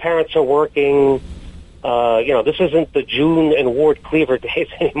 both parents are working. This isn't the June and Ward Cleaver days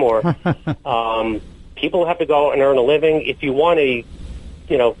anymore. People have to go out and earn a living. If you want a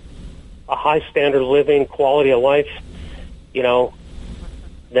high standard of living, quality of life,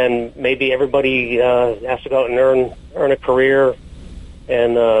 then maybe everybody has to go out and earn a career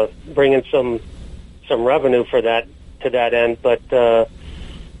and bring in some revenue for that, to that end. But those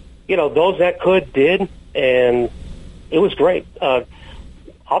that could did, and it was great. I'll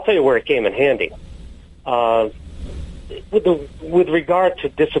tell you where it came in handy. With regard to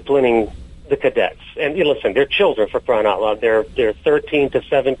disciplining the cadets, and listen, they're children, for crying out loud. They're 13 to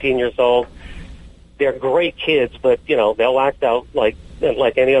 17 years old. They're great kids, but they'll act out like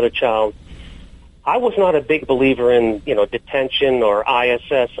any other child. I was not a big believer in detention or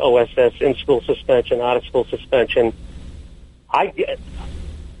ISS, OSS, in-school suspension, out-of-school suspension.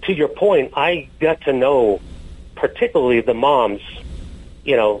 To your point, I got to know particularly the moms,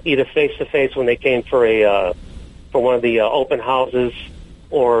 either face-to-face when they came for one of the open houses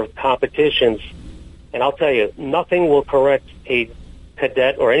or competitions, And I'll tell you, nothing will correct a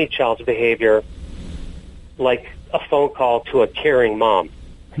cadet or any child's behavior like a phone call to a caring mom.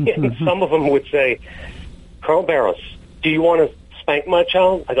 And some of them would say, Colonel Barros, do you want to spank my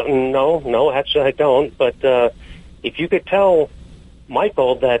child? I don't. No, actually I don't. But if you could tell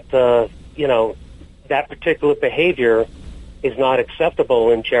Michael that that particular behavior is not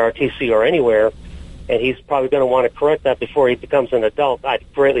acceptable in JRTC or anywhere, and he's probably going to want to correct that before he becomes an adult, I'd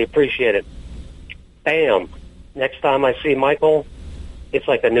greatly appreciate it. Bam! Next time I see Michael, it's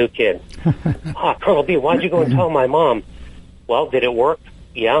like a new kid. Colonel B, why'd you go and tell my mom? Well, did it work?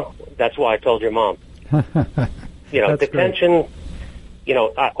 Yeah, that's why I told your mom. Detention,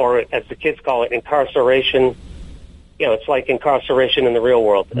 or as the kids call it, incarceration. It's like incarceration in the real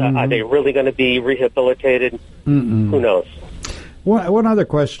world. Are they really going to be rehabilitated? Who knows? One other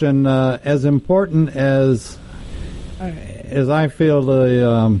question. As important as I feel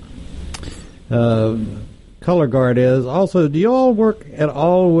the color guard is, also, do you all work at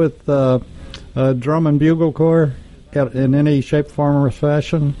all with drum and bugle corps in any shape, form, or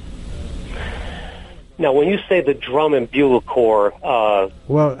fashion? Now, when you say the drum and bugle corps...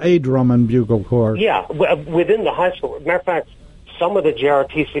 a drum and bugle corps. Yeah, within the high school. Matter of fact, some of the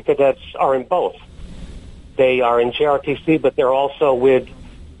JRTC cadets are in both. They are in JRTC, but they're also with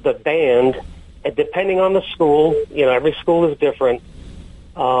the band. And depending on the school, every school is different.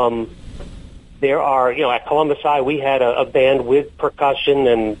 There are, at Columbus High, we had a band with percussion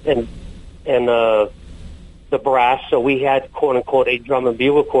and the brass, so we had, quote-unquote, a drum and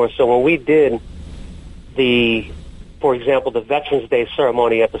bugle corps. So when we did for example, the Veterans Day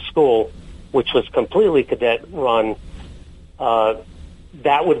ceremony at the school, which was completely cadet-run,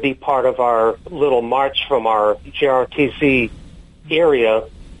 that would be part of our little march from our JRTC area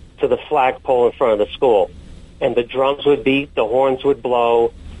to the flagpole in front of the school. And the drums would beat, the horns would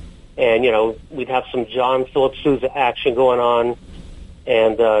blow, and, we'd have some John Philip Sousa action going on.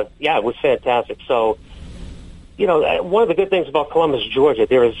 And, it was fantastic. So, one of the good things about Columbus, Georgia,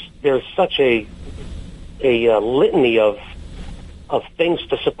 there's such a litany of things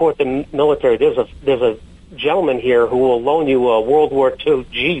to support the military. There's a gentleman here who will loan you a World War II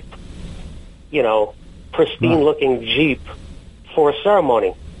Jeep, pristine-looking Jeep for a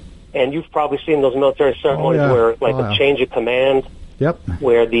ceremony. And you've probably seen those military ceremonies where, a change of command,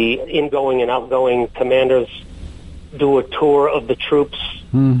 where the ingoing and outgoing commanders do a tour of the troops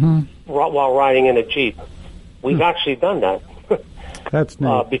while riding in a Jeep. We've actually done that. That's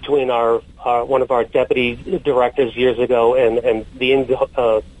neat. Between our one of our deputy directors years ago and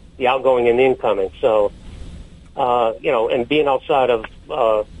the outgoing and the incoming. So, and being outside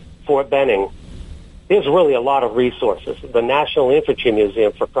of Fort Benning, there's really a lot of resources. The National Infantry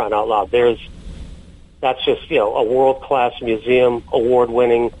Museum, for crying out loud, that's just a world-class museum,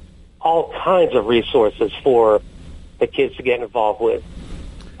 award-winning, all kinds of resources for the kids to get involved with.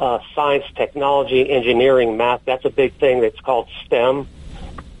 Science, technology, engineering, math, that's a big thing that's called STEM.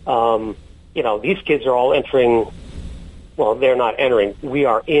 These kids are all entering, well, they're not entering, we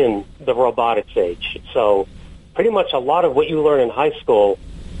are in the robotics age. So pretty much a lot of what you learn in high school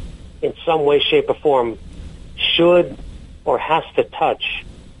in some way, shape, or form should or has to touch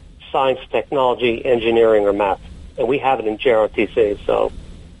science, technology, engineering, or math. And we have it in JROTC. So,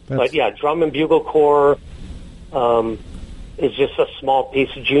 but yeah, drum and bugle corps, is just a small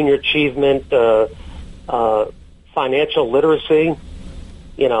piece of junior achievement, financial literacy.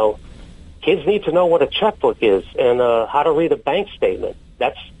 Kids need to know what a checkbook is and how to read a bank statement.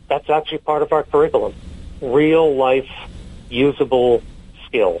 That's actually part of our curriculum. Real life, usable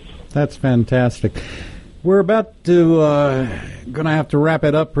skills. That's fantastic. We're about to going to have to wrap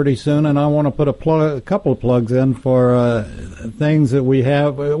it up pretty soon, and I want to put a couple of plugs in for things that we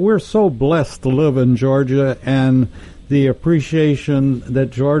have. We're so blessed to live in Georgia, and the appreciation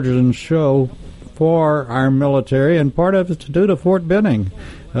that Georgians show for our military, and part of it's due to Fort Benning.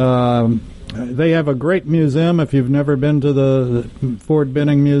 They have a great museum. If you've never been to the Fort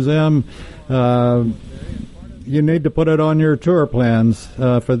Benning Museum, you need to put it on your tour plans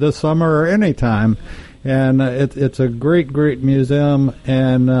for this summer or any time. And it's a great museum,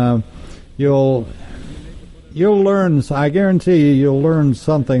 and you'll learn. I guarantee you'll learn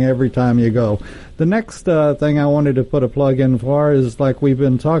something every time you go. The next thing I wanted to put a plug in for is, like we've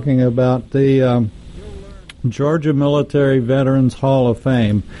been talking about, the Georgia Military Veterans Hall of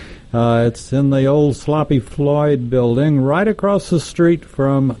Fame. It's in the old Sloppy Floyd building right across the street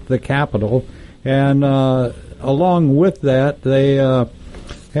from the Capitol. And along with that, they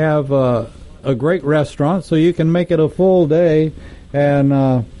have a great restaurant, so you can make it a full day.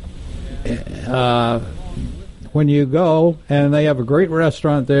 And when you go, and they have a great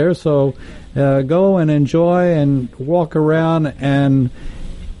restaurant there, so go and enjoy and walk around, and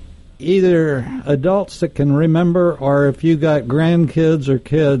either adults that can remember, or if you got grandkids or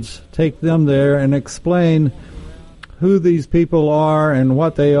kids, take them there and explain who these people are and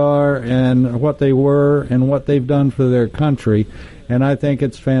what they are and what they were and what they've done for their country. And I think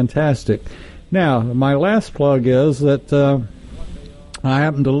it's fantastic. Now, my last plug is that I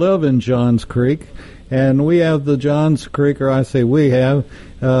happen to live in Johns Creek, and we have the Johns Creek, or I say we have,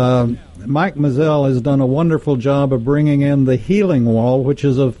 Mike Mazzell has done a wonderful job of bringing in the Healing Wall, which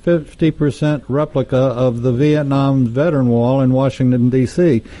is a 50% replica of the Vietnam Veteran Wall in Washington,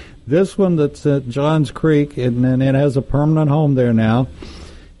 D.C. This one that's at Johns Creek, and it has a permanent home there now,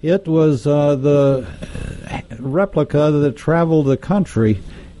 it was the replica that traveled the country,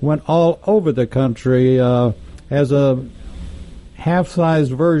 went all over the country as a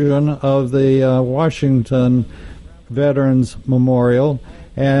half-sized version of the Washington Veterans Memorial.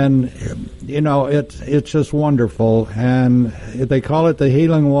 And, you know, it's just wonderful. And they call it the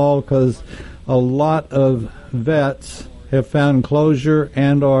Healing Wall because a lot of vets have found closure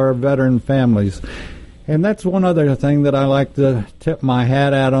and are veteran families. And that's one other thing that I like to tip my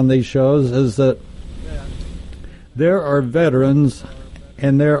hat at on these shows, is that there are veterans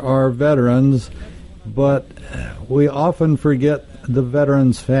and there are veterans, but we often forget the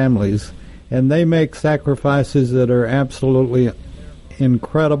veterans' families, and they make sacrifices that are absolutely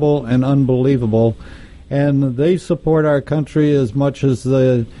incredible and unbelievable, and they support our country as much as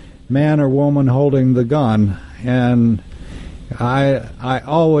the man or woman holding the gun. And I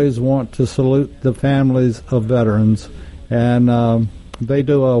always want to salute the families of veterans, and they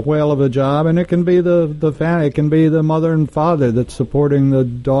do a whale of a job. And it can be the family, it can be the mother and father that's supporting the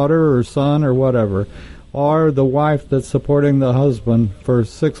daughter or son or whatever, or the wife that's supporting the husband for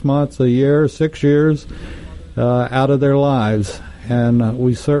 6 months, a year, 6 years out of their lives. And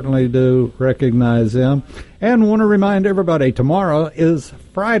we certainly do recognize them. And want to remind everybody, tomorrow is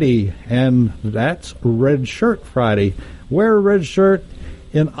Friday, and that's Red Shirt Friday. Wear a red shirt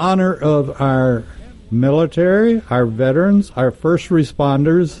in honor of our military, our veterans, our first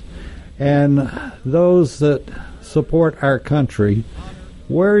responders, and those that support our country.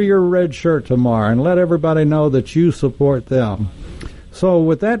 Wear your red shirt tomorrow and let everybody know that you support them. So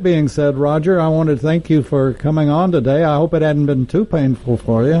with that being said, Roger, I want to thank you for coming on today. I hope it hadn't been too painful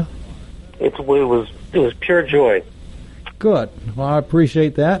for you. It was pure joy. Good. Well, I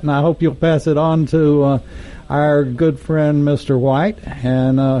appreciate that, and I hope you'll pass it on to our good friend Mr. White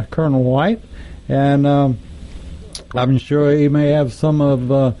and Colonel White. And I'm sure he may have some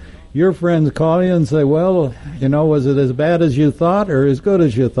of your friends call you and say, well, you know, was it as bad as you thought or as good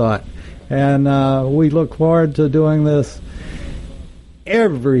as you thought? And we look forward to doing this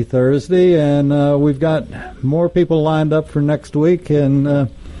every Thursday, and we've got more people lined up for next week. And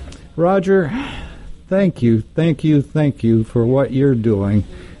Roger, thank you for what you're doing.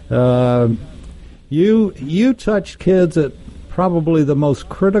 You touch kids at probably the most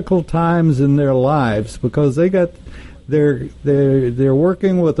critical times in their lives, because they're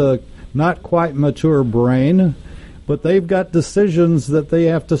working with a not quite mature brain, but they've got decisions that they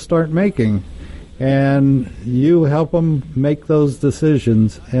have to start making. And you help them make those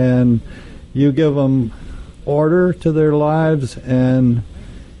decisions, and you give them order to their lives and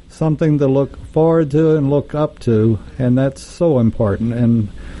something to look forward to and look up to, and that's so important. And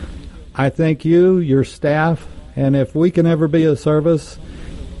I thank you, your staff, and if we can ever be of service,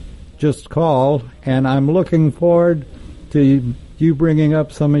 just call. And I'm looking forward to you bringing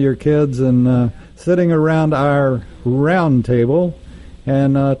up some of your kids and sitting around our round table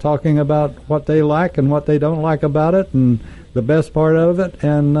and talking about what they like and what they don't like about it, and the best part of it,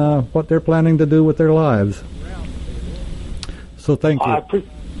 and what they're planning to do with their lives. So thank you.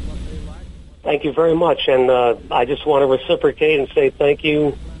 Thank you very much, and I just want to reciprocate and say thank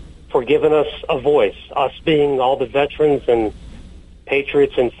you for giving us a voice, us being all the veterans and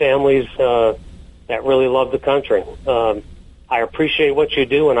patriots and families that really love the country. I appreciate what you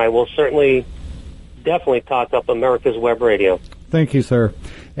do, and I will definitely talk up America's Web Radio. Thank you, sir.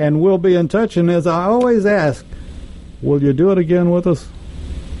 And we'll be in touch, and as I always ask, will you do it again with us?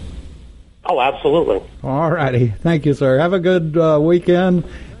 Oh, absolutely. All righty. Thank you, sir. Have a good weekend,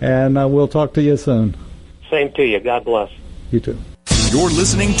 and we'll talk to you soon. Same to you. God bless. You too. You're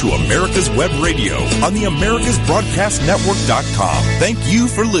listening to America's Web Radio on the AmericasBroadcastNetwork.com. Thank you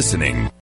for listening.